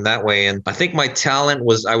the game that way. And I think my talent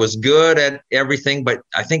I was good at everything, but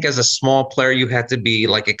I think as a small player, you had to be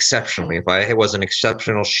like exceptional. If I was an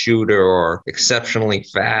exceptional shooter or exceptionally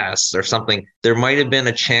fast or something, there might have been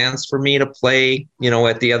a chance for me to play,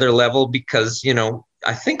 at the other level because,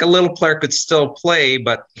 I think a little player could still play,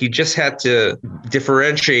 but he just had to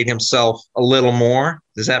differentiate himself a little more.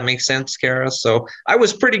 Does that make sense, Kara? So I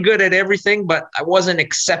was pretty good at everything, but I wasn't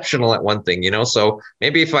exceptional at one thing, so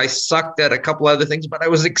maybe if I sucked at a couple other things, but I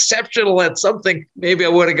was exceptional at something, maybe I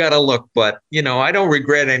would have got a look. But, I don't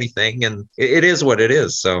regret anything, and it is what it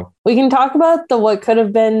is. So we can talk about the what could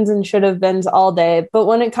have beens and should have beens all day, but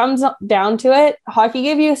when it comes down to it, hockey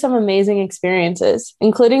gave you some amazing experiences,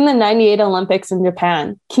 including the 98 Olympics in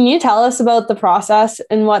Japan. Can you tell us about the process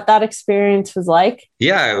and what that experience was like?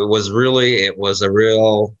 Yeah, it was a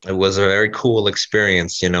very cool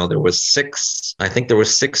experience. There was six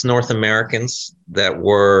North Americans that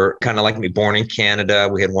were kind of like me, born in Canada.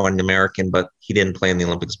 We had one American, but he didn't play in the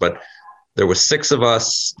Olympics. But there were six of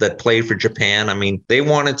us that played for Japan. I mean, they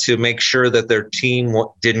wanted to make sure that their team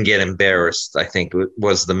didn't get embarrassed, I think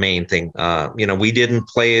was the main thing. We didn't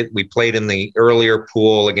play it. We played in the earlier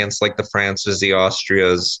pool against like the Frances, the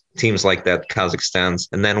Austrias, teams like that, Kazakhstan's.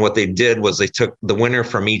 And then what they did was they took the winner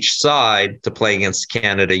from each side to play against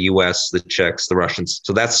Canada, US, the Czechs, the Russians.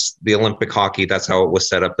 So that's the Olympic hockey. That's how it was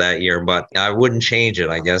set up that year. But I wouldn't change it,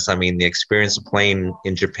 I guess. I mean, the experience of playing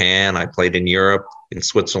in Japan, I played in Europe, in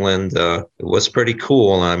Switzerland, it was pretty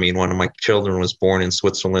cool. I mean, one of my children was born in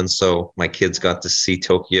Switzerland, so my kids got to see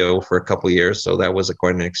Tokyo for a couple of years. So that was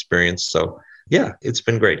quite an experience. So yeah, it's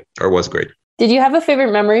been great, or was great. Did you have a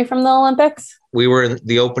favorite memory from the Olympics? We were in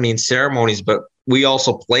the opening ceremonies, but we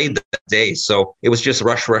also played that day. So it was just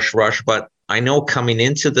rush. But I know coming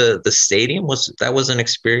into the stadium was an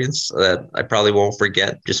experience that I probably won't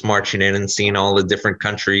forget, just marching in and seeing all the different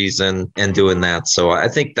countries and doing that. So I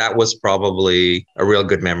think that was probably a real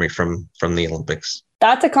good memory from the Olympics.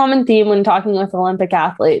 That's a common theme when talking with Olympic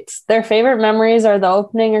athletes. Their favorite memories are the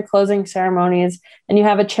opening or closing ceremonies, and you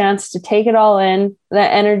have a chance to take it all in, the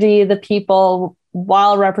energy, the people,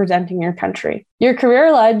 while representing your country. Your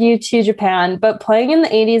career led you to Japan, but playing in the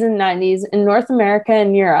 80s and 90s in North America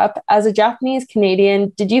and Europe, as a Japanese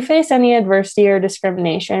Canadian, did you face any adversity or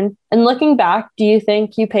discrimination? And looking back, do you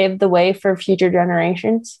think you paved the way for future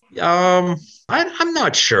generations? I'm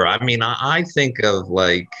not sure. I mean, I think of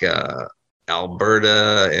like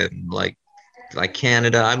Alberta and like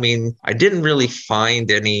Canada. I mean, I didn't really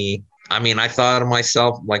find any. I mean, I thought of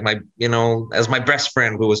myself like as my best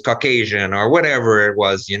friend who was Caucasian or whatever it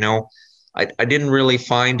was, I didn't really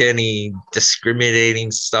find any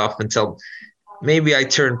discriminating stuff until maybe I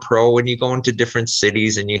turned pro. When you go into different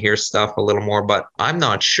cities and you hear stuff a little more, but I'm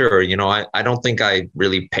not sure, I don't think I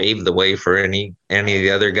really paved the way for any of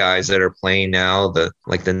the other guys that are playing now,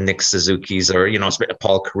 like the Nick Suzuki's or,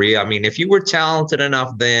 Paul Kariya. I mean, if you were talented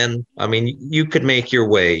enough then, I mean, you could make your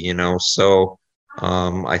way, so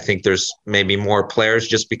I think there's maybe more players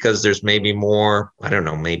just because there's maybe more, I don't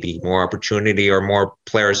know, maybe more opportunity or more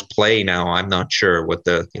players play now. I'm not sure what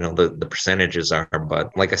the percentages are,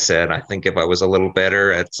 but like I said, I think if I was a little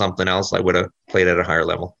better at something else, I would have played at a higher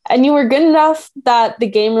level. And you were good enough that the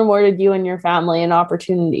game rewarded you and your family an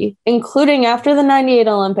opportunity, including after the 98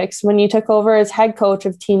 Olympics when you took over as head coach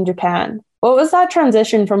of Team Japan. What was that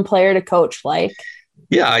transition from player to coach like?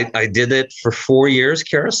 Yeah, I did it for 4 years,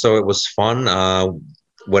 Kara, so it was fun.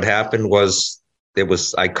 What happened was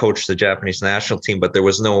I coached the Japanese national team, but there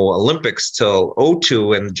was no Olympics till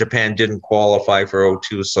 2002, and Japan didn't qualify for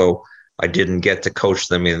 2002, so I didn't get to coach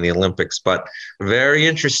them in the Olympics. But very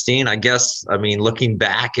interesting, I guess. I mean, looking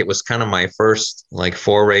back, it was kind of my first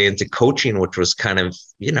foray into coaching, which was kind of,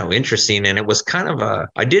 interesting. And it was kind of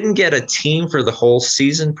I didn't get a team for the whole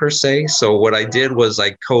season per se. So what I did was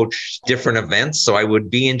I coached different events. So I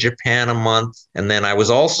would be in Japan a month. And then I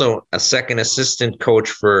was also a second assistant coach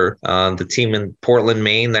for the team in Portland,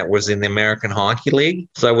 Maine, that was in the American Hockey League.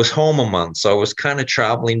 So I was home a month. So I was kind of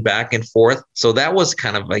traveling back and forth. So that was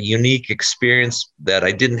kind of a unique experience that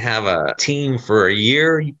I didn't have a team for a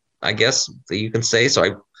year, I guess that you can say. So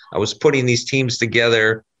I was putting these teams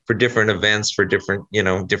together for different events, for different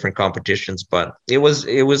competitions, but it was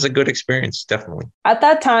a good experience, definitely. At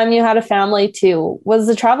that time, you had a family too. Was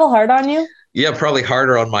the travel hard on you? Yeah, probably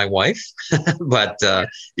harder on my wife, but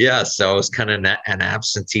yeah, so I was kind of an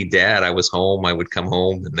absentee dad. I was home. I would come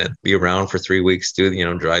home and then be around for 3 weeks,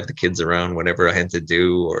 drive the kids around, whatever I had to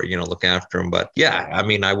do, or, look after them. But yeah, I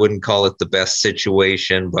mean, I wouldn't call it the best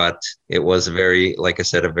situation, but it was like I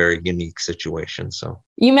said, a very unique situation. So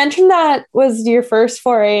you mentioned that was your first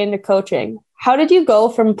foray into coaching. How did you go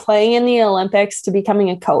from playing in the Olympics to becoming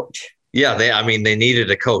a coach? Yeah, they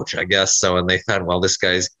needed a coach, I guess. So, and they thought, well, this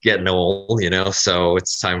guy's getting old, so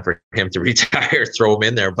it's time for him to retire, throw him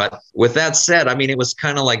in there. But with that said, I mean, it was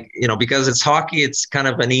kind of like, because it's hockey, it's kind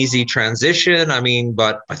of an easy transition. I mean,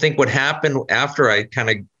 but I think what happened after I kind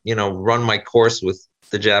of, run my course with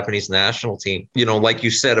the Japanese national team. Like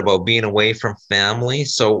you said about being away from family.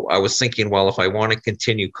 So I was thinking, well, if I want to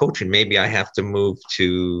continue coaching, maybe I have to move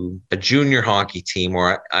to a junior hockey team,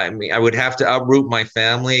 or I would have to uproot my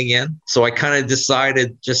family again. So I kind of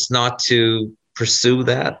decided just not to pursue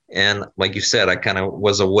that. And like you said, I kind of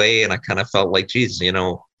was away and I kind of felt like, geez,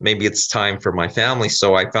 maybe it's time for my family.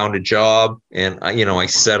 So I found a job and I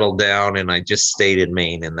settled down and I just stayed in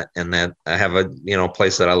Maine, and that I have a,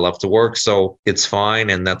 place that I love to work. So it's fine.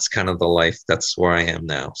 And that's kind of the life. That's where I am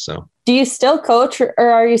now. So do you still coach, or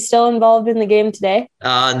are you still involved in the game today?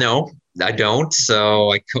 No. I don't.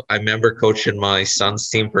 So I remember coaching my son's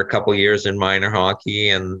team for a couple of years in minor hockey,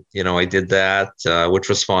 and I did that, which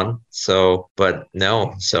was fun. So, but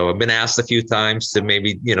no. So I've been asked a few times to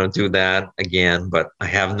maybe do that again, but I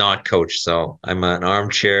have not coached. So I'm an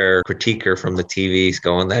armchair critiquer from the TVs,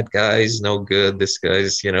 going, that guy's no good. This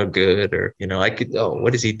guy's good, or I could. Oh,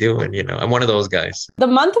 what is he doing? I'm one of those guys. The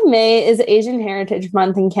month of May is Asian Heritage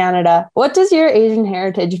Month in Canada. What does your Asian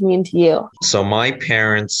heritage mean to you? So my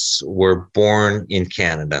parents were born in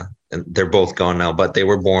Canada, and they're both gone now, but they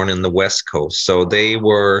were born in the West Coast. So they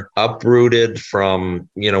were uprooted from,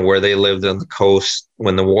 where they lived on the coast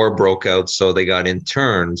when the war broke out. So they got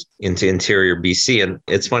interned into interior BC. And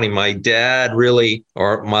it's funny, my dad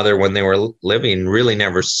or mother, when they were living, really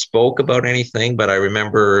never spoke about anything. But I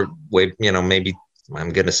remember maybe I'm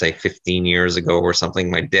going to say 15 years ago or something,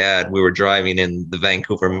 my dad, we were driving in the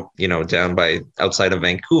Vancouver, down by outside of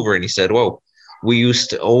Vancouver. And he said, whoa, we used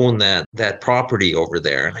to own that property over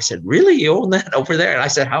there. And I said, really? You own that over there? And I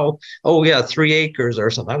said, how? Oh yeah, 3 acres or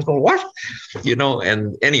something. I was going, what?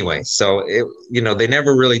 And anyway, so they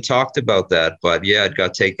never really talked about that, but yeah, it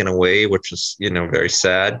got taken away, which was, very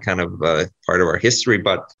sad, kind of part of our history,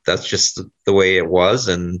 but that's just the way it was.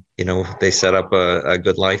 And, they set up a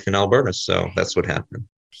good life in Alberta. So that's what happened.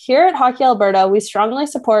 Here at Hockey Alberta, we strongly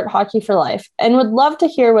support Hockey for Life and would love to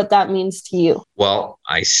hear what that means to you. Well,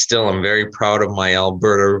 I still am very proud of my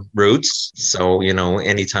Alberta roots. So,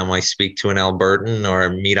 anytime I speak to an Albertan or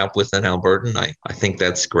meet up with an Albertan, I think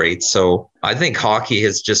that's great. So I think hockey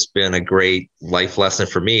has just been a great life lesson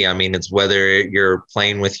for me. I mean, it's whether you're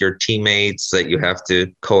playing with your teammates that you have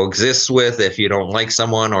to coexist with if you don't like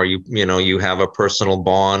someone, or you have a personal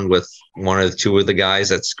bond with one or two of the guys,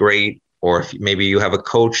 that's great. Or if maybe you have a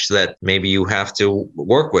coach that maybe you have to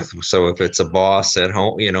work with. So if it's a boss at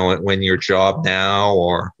home, when your job now,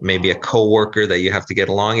 or maybe a coworker that you have to get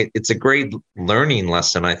along, it's a great learning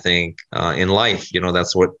lesson, I think, in life.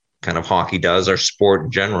 That's what kind of hockey does, or sport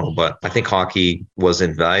in general. But I think hockey was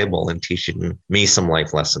invaluable in teaching me some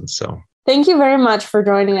life lessons. So thank you very much for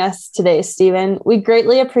joining us today, Stephen. We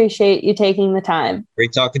greatly appreciate you taking the time.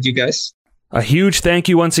 Great talking to you guys. A huge thank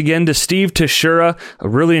you once again to Steve Tashura. I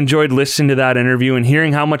really enjoyed listening to that interview and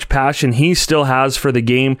hearing how much passion he still has for the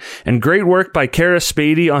game. And great work by Kara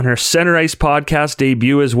Spady on her Center Ice podcast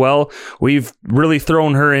debut as well. We've really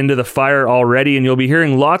thrown her into the fire already, and you'll be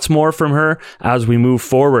hearing lots more from her as we move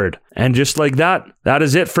forward. And just like that, that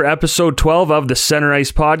is it for episode 12 of the Center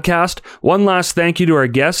Ice podcast. One last thank you to our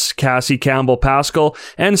guests, Cassie Campbell-Pascal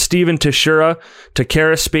and Stephen Tashura, to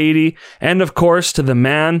Kara Spady, and of course to the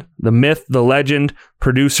man, the myth, the legend,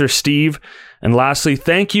 producer Steve. And lastly,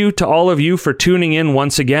 thank you to all of you for tuning in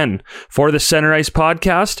once again. For the Center Ice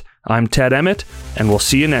podcast, I'm Ted Emmett, and we'll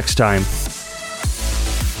see you next time.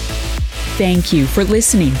 Thank you for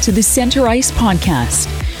listening to the Center Ice podcast.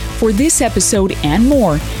 For this episode and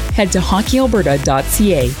more, head to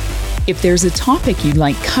hockeyalberta.ca. If there's a topic you'd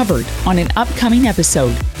like covered on an upcoming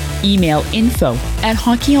episode, email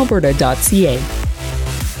info@hockeyalberta.ca.